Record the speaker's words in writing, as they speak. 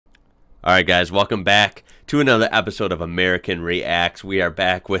Alright guys, welcome back to another episode of American Reacts. We are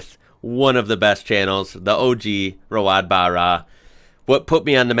back with one of the best channels, the OG Rwaad Bahra. What put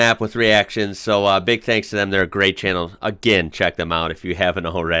me on the map with reactions, so big thanks to them. They're a great channel. Again, check them out if you haven't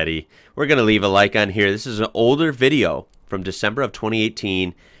already. We're going to leave a like on here. This is an older video from December of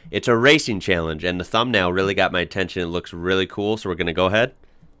 2018. It's a racing challenge, and the thumbnail really got my attention. It looks really cool, so we're going to go ahead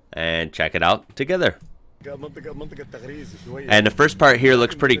and check it out together. And the first part here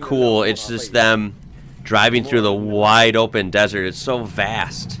looks pretty cool. It's just them driving through the wide open desert. It's so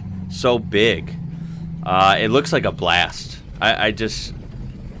vast, so big. It looks like a blast. I just,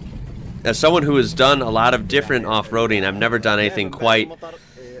 as someone who has done a lot of different off-roading, I've never done anything quite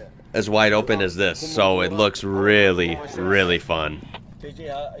as wide open as this. So it looks really, really fun.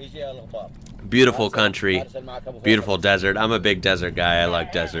 Beautiful country, beautiful desert. I'm a big desert guy. I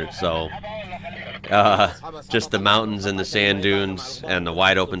like desert, so just the mountains and the sand dunes and the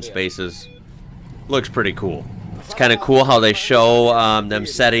wide open spaces looks pretty cool. It's kind of cool how they show them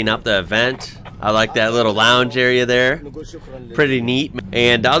setting up the event. I like that little lounge area there, pretty neat.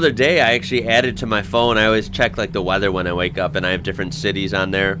 And the other day I actually added to my phone, I always check like the weather when I wake up, and I have different cities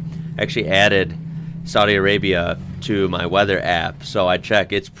on there. I actually added Saudi Arabia to my weather app, so I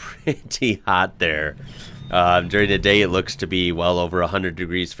check. It's pretty hot there. During the day it looks to be well over 100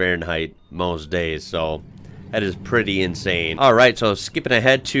 degrees Fahrenheit most days, so that is pretty insane. Alright, so skipping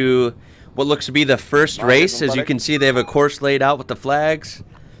ahead to what looks to be the first race. As you can see, they have a course laid out with the flags,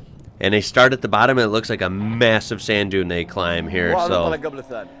 and they start at the bottom, and it looks like a massive sand dune they climb here, so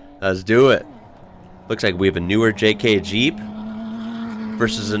let's do it. Looks like we have a newer JK Jeep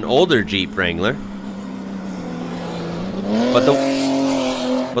versus an older Jeep Wrangler, but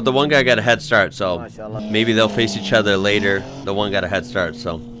the one guy got a head start, so maybe they'll face each other later. The one got a head start,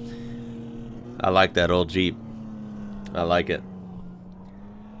 so I like that old Jeep. I like it.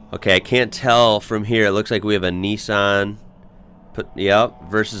 Okay, I can't tell from here. It looks like we have a Nissan,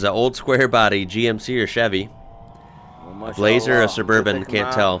 versus an old square body GMC or Chevy. A Blazer, a Suburban,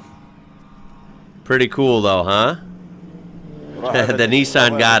 can't tell. Pretty cool though, huh? The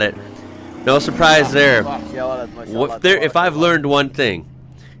Nissan got it. No surprise there. If I've learned one thing,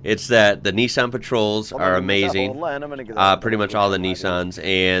 it's that the Nissan Patrols are amazing. Pretty much all the Nissans,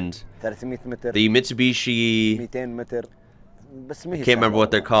 and the Mitsubishi, I can't remember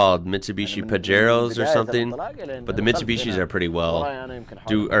what they're called, Mitsubishi Pajeros or something, but the Mitsubishis are pretty well,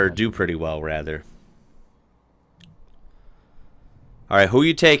 do pretty well rather. All right, who are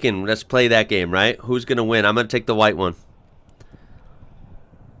you taking? Let's play that game, right? Who's gonna win? I'm gonna take the white one.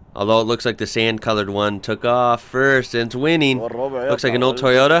 Although it looks like the sand-colored one took off first and it's winning. Looks like an old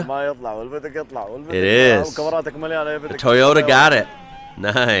Toyota. It is. The Toyota got it.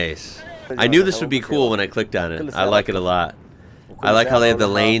 Nice. I knew this would be cool when I clicked on it. I like it a lot. I like how they have the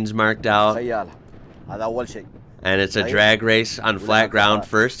lanes marked out. And it's a drag race on flat ground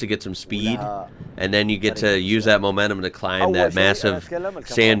first to get some speed, and then you get to use that momentum to climb that massive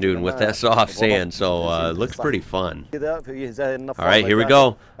sand dune with that soft sand, so it looks pretty fun. Alright, here we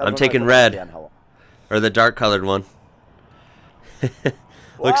go. I'm taking red, or the dark colored one.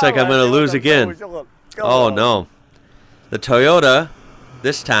 Looks like I'm going to lose again. Oh no. The Toyota,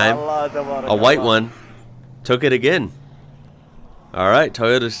 this time, a white one, took it again. Alright,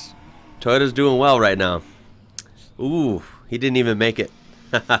 Toyota's doing well right now. Ooh, he didn't even make it.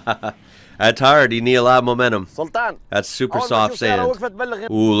 That's hard. You need a lot of momentum. That's super soft sand.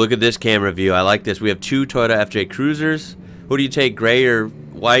 Ooh, look at this camera view. I like this. We have two Toyota FJ Cruisers. Who do you take, gray or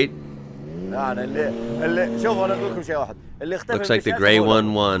white? Looks like the gray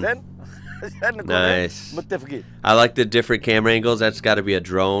one won. Nice. I like the different camera angles. That's got to be a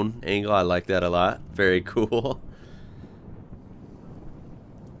drone angle. I like that a lot. Very cool.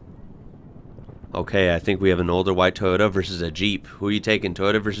 Okay, I think we have an older white Toyota versus a Jeep. Who are you taking,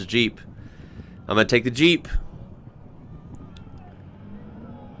 Toyota versus Jeep? I'm going to take the Jeep.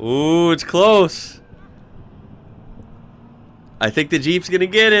 Ooh, it's close. I think the Jeep's going to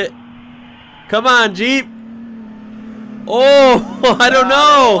get it. Come on, Jeep. Oh, I don't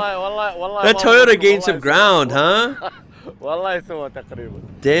know. That Toyota gained some ground, huh?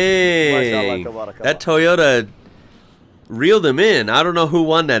 Dang. That Toyota reeled him in. I don't know who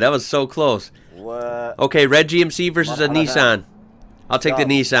won that. That was so close. Okay, red GMC versus a Nissan. I'll take the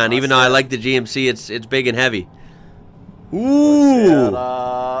Nissan, even though I like the GMC. It's big and heavy. Ooh,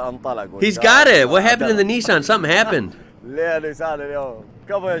 he's got it. What happened in the Nissan? Something happened.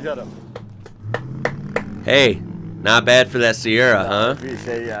 Hey, not bad for that Sierra, huh?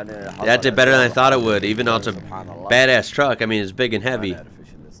 That did better than I thought it would, even though it's a badass truck. I mean, it's big and heavy.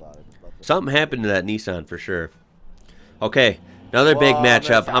 Something happened to that Nissan for sure. Okay, Another big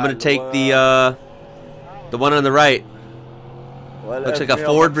matchup. I'm going to take the one on the right. Looks like a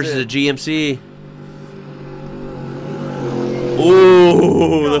Ford versus a GMC.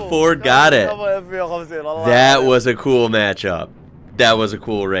 Ooh, the Ford got it. That was a cool matchup. That was a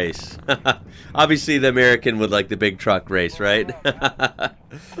cool race. Obviously, the American would like the big truck race, right?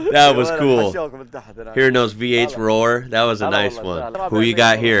 That was cool. Hearing those V8s roar, that was a nice one. Who you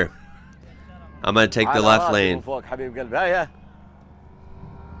got here? I'm going to take the left lane.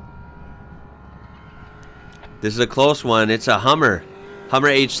 This is a close one. It's a Hummer. Hummer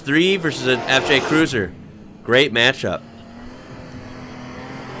H3 versus an FJ Cruiser. Great matchup.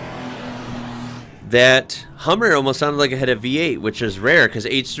 That Hummer almost sounded like it had a V8, which is rare because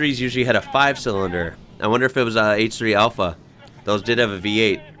H3s usually had a 5-cylinder. I wonder if it was a H3 Alpha. Those did have a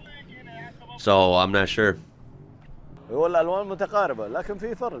V8. So I'm not sure. والالوان متقاربه لكن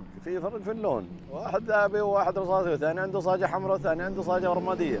في فرق في اللون واحد ذهبي وواحد رصاصي والثاني عنده صاجه حمراء والثاني عنده صاجه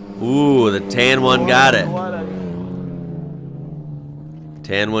رماديه. Ooh, the tan one got it.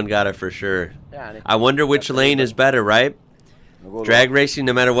 Tan one got it for sure. I wonder which lane is better, right? Drag racing,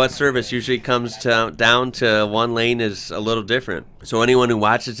 no matter what service, usually comes down to one lane is a little different. So anyone who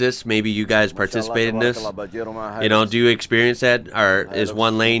watches this, maybe you guys participate in this. You know, do you experience that? Or is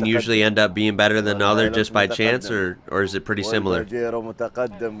one lane usually end up being better than the other just by chance, or is it pretty similar? Newer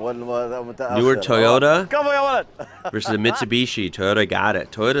Toyota versus the Mitsubishi. Toyota got it.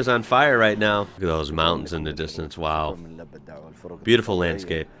 Toyota's on fire right now. Look at those mountains in the distance. Wow. Beautiful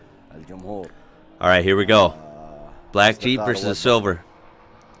landscape. All right, here we go. Black Jeep versus a silver.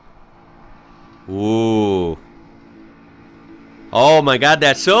 Ooh. Oh my God,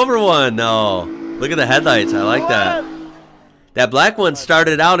 that silver one. No. Look at the headlights. I like that. That black one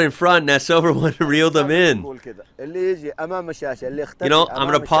started out in front and that silver one reeled them in. You know, I'm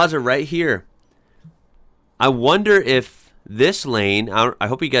going to pause it right here. I wonder if this lane, I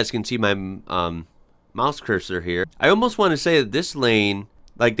hope you guys can see my mouse cursor here. I almost want to say that this lane,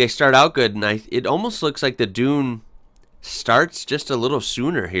 like they start out good and it almost looks like the dune starts just a little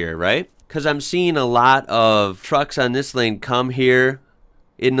sooner here, right? Because I'm seeing a lot of trucks on this lane come here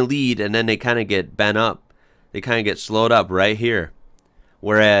in the lead and then they kind of get bent up. They kind of get slowed up right here.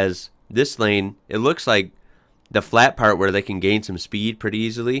 Whereas this lane, it looks like the flat part where they can gain some speed pretty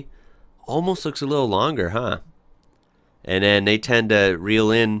easily almost looks a little longer, huh? And then they tend to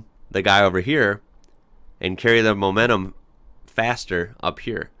reel in the guy over here and carry the momentum faster up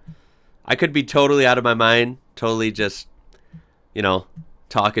here. I could be totally out of my mind, totally just, you know,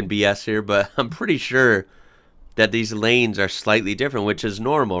 talking BS here, but I'm pretty sure that these lanes are slightly different, which is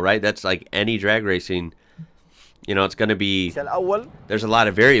normal, right? That's like any drag racing. You know, it's going to be, there's a lot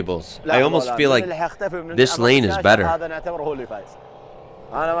of variables. I almost feel like this lane is better.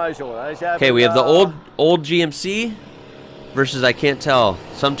 Okay, we have the old GMC versus, I can't tell,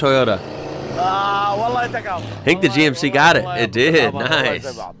 some Toyota. I think the GMC got it. It did.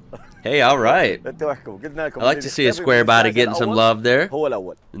 Nice. Hey, all right. I like to see a square body getting some love there.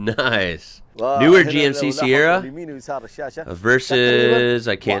 Nice. Newer GMC Sierra versus,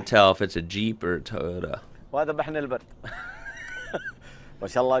 I can't tell if it's a Jeep or a Toyota.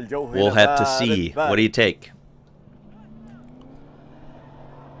 We'll have to see. What do you take?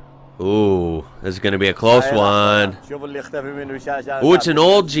 Ooh, this is going to be a close one. Ooh, it's an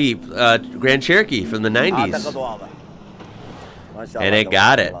old Jeep, Grand Cherokee from the 90s. And it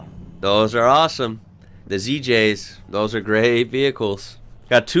got it. Those are awesome. The ZJs, those are great vehicles.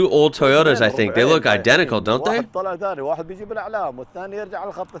 Got two old Toyotas, I think. They look identical, don't they?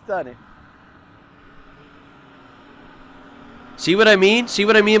 See what I mean? See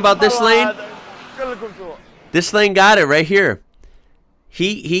what I mean about this lane? This lane got it right here.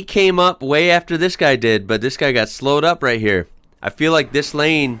 He came up way after this guy did, but this guy got slowed up right here. I feel like this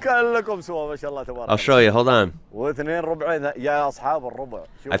lane, I'll show you, hold on. I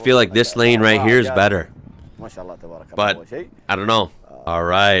feel like this lane right here is better. But, I don't know.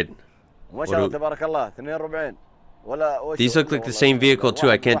 Alright. These look like the same vehicle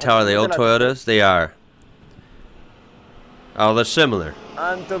too. I can't tell. Are they old Toyotas? They are. Oh, they're similar.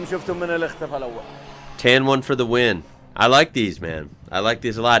 Tan one for the win. I like these, man. I like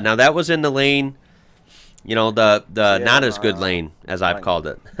these a lot. Now, that was in the lane, you know, the not as good lane, as I've called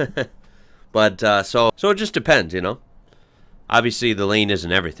it. But, so it just depends, you know. Obviously, the lane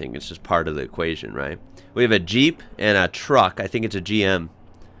isn't everything. It's just part of the equation, right? We have a Jeep and a truck. I think it's a GM.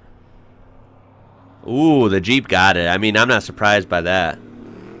 Ooh, the Jeep got it. I mean, I'm not surprised by that.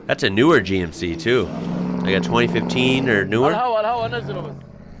 That's a newer GMC, too. Like a 2015 or newer.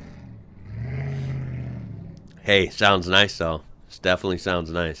 Hey, sounds nice, though. This definitely sounds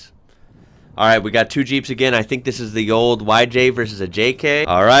nice. All right, we got two Jeeps again. I think this is the old YJ versus a JK.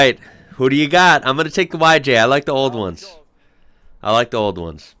 All right, who do you got? I'm going to take the YJ. I like the old ones. I like the old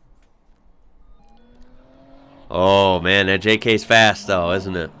ones. Oh, man, that JK's fast, though,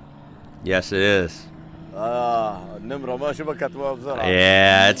 isn't it? Yes, it is. Yeah,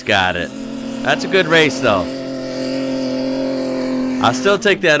 it's got it. That's a good race, though. I'll still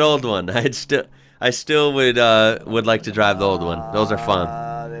take that old one. I still would like to drive the old one. Those are fun.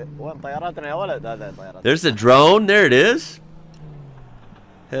 There's the drone. There it is.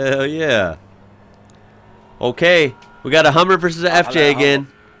 Hell yeah. Okay, we got a Hummer versus an FJ again.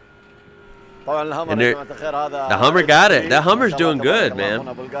 And the Hummer got it. That Hummer's doing good, man.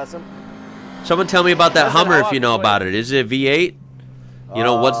 Someone tell me about that Hummer if you know about it. Is it V8? You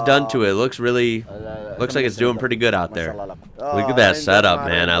know, what's done to it? Looks like it's doing pretty good out there. Look at that setup,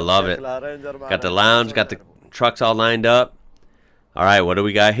 man. I love it. Got the lounge, got the trucks all lined up. All right, what do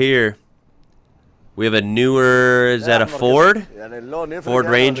we got here? We have a newer, is that a Ford? Ford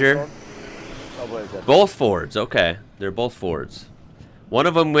Ranger. Both Fords, okay. They're both Fords. One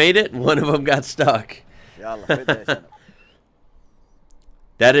of them made it, and one of them got stuck.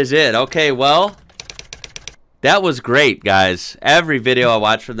 That is it. Okay, well, that was great, guys. Every video I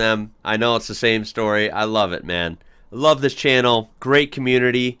watch from them, I know it's the same story. I love it, man. I love this channel. Great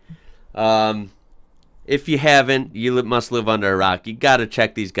community. If you haven't, you must live under a rock. You got to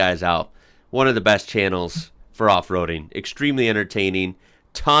check these guys out. One of the best channels for off-roading. Extremely entertaining.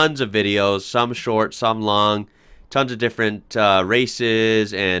 Tons of videos, some short, some long. Tons of different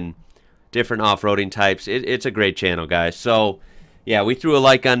races and different off-roading types. It's a great channel, guys. So, yeah, we threw a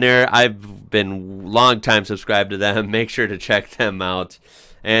like on there. I've been long time subscribed to them. Make sure to check them out.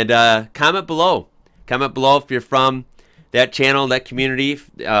 And comment below. Comment below if you're from that channel, that community.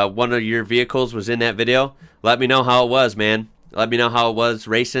 One of your vehicles was in that video. Let me know how it was, man. Let me know how it was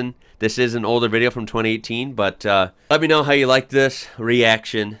racing. This is an older video from 2018, but let me know how you liked this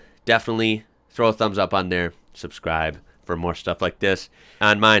reaction. Definitely throw a thumbs up on there. Subscribe for more stuff like this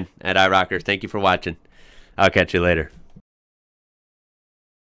on mine at IWrocker. Thank you for watching. I'll catch you later.